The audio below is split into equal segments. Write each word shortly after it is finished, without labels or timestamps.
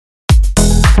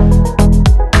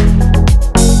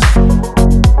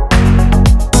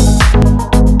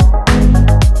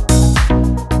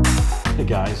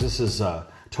is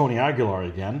Tony Aguilar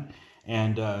again,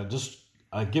 and just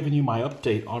giving you my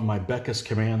update on my Beccas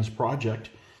Commands project.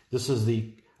 This is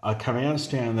the command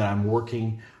stand that I'm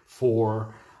working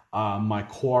for my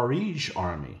Khawarij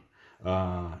army,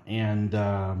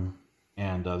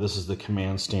 this is the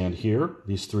command stand here.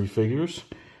 These three figures,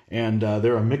 and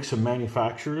they're a mix of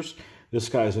manufacturers. This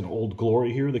guy's an Old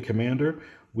Glory here, the commander.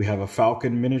 We have a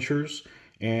Falcon miniatures,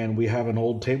 and we have an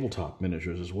old tabletop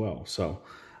miniatures as well. So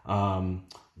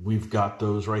we've got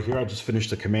those right here. I just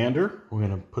finished the commander. We're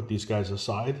going to put these guys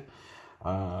aside.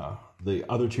 The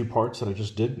other two parts that I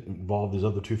just did involve these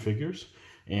other two figures.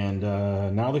 And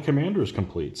now the commander is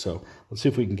complete. So let's see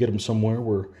if we can get him somewhere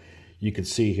where you can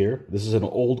see here. This is an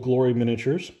Old Glory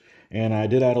miniatures. And I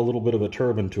did add a little bit of a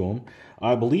turban to him.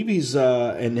 I believe he's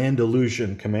an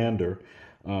Andalusian commander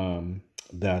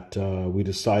that we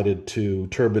decided to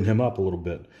turban him up a little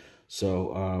bit.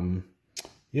 So,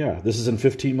 yeah, this is in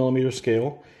 15mm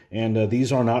scale. And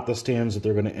these are not the stands that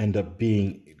they're going to end up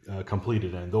being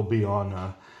completed in. They'll be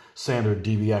on standard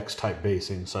DBX type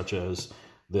basing, such as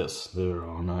this. They're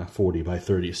on a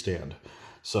 40x30 stand.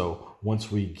 So once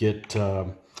we get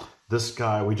this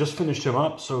guy, we just finished him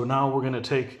up. So now we're going to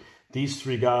take these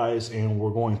three guys and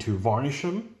we're going to varnish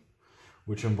them,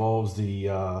 which involves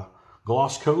the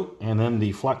gloss coat and then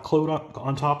the flat coat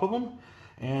on top of them.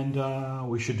 And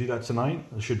we should do that tonight.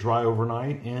 It should dry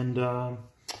overnight, and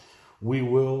we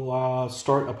will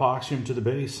start epoxying to the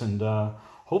base. And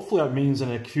hopefully that means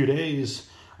in a few days,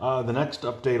 the next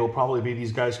update will probably be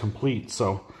these guys complete.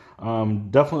 So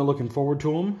definitely looking forward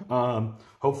to them.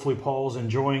 Hopefully Paul's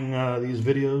enjoying these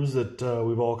videos that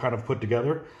we've all kind of put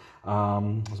together.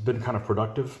 It's been kind of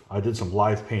productive. I did some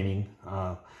live painting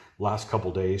last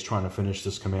couple days trying to finish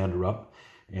this commander up,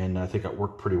 and I think it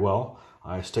worked pretty well.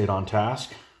 I stayed on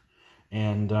task.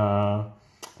 And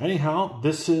anyhow,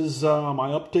 this is my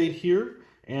update here,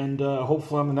 and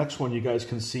hopefully on the next one you guys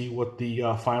can see what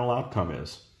the final outcome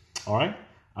is. All right?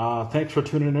 Thanks for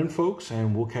tuning in, folks,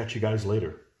 and we'll catch you guys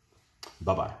later.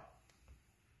 Bye-bye.